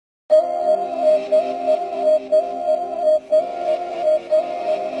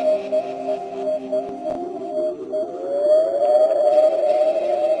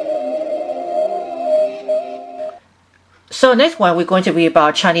So next one, we're going to read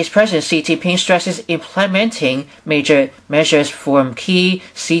about Chinese President Xi Jinping stresses implementing major measures from key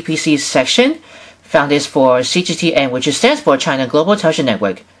CPC section, found is for CGTN, which stands for China Global Television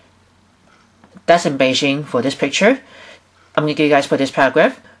Network. That's in Beijing for this picture. I'm going to give you guys for this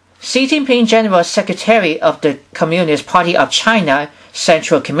paragraph. Xi Jinping, General Secretary of the Communist Party of China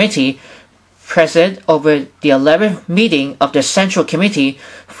Central Committee, presided over the 11th meeting of the Central Committee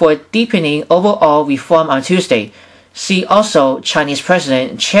for deepening overall reform on Tuesday. See also Chinese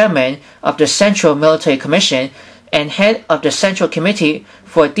President, Chairman of the Central Military Commission, and Head of the Central Committee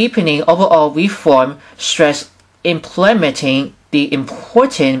for deepening overall reform, stressed implementing the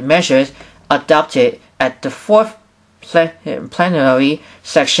important measures adopted at the 4th plenary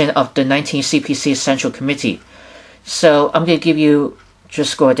section of the 19th CPC Central Committee. So I'm going to give you,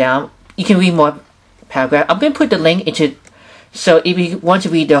 just scroll down. You can read more paragraph. I'm going to put the link into, so if you want to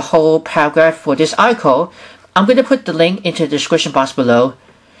read the whole paragraph for this article, I'm going to put the link into the description box below.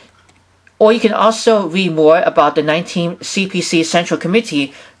 Or you can also read more about the 19th CPC Central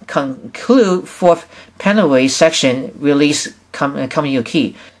Committee conclude 4th plenary section release coming your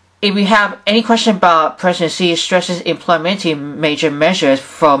key. If you have any question about President Xi stresses implementing major measures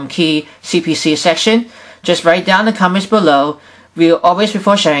from key CPC section, just write down in the comments below. We'll always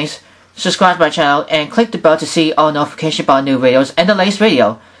before sharing, subscribe to my channel and click the bell to see all notifications about new videos and the latest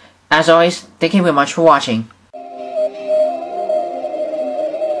video. As always, thank you very much for watching.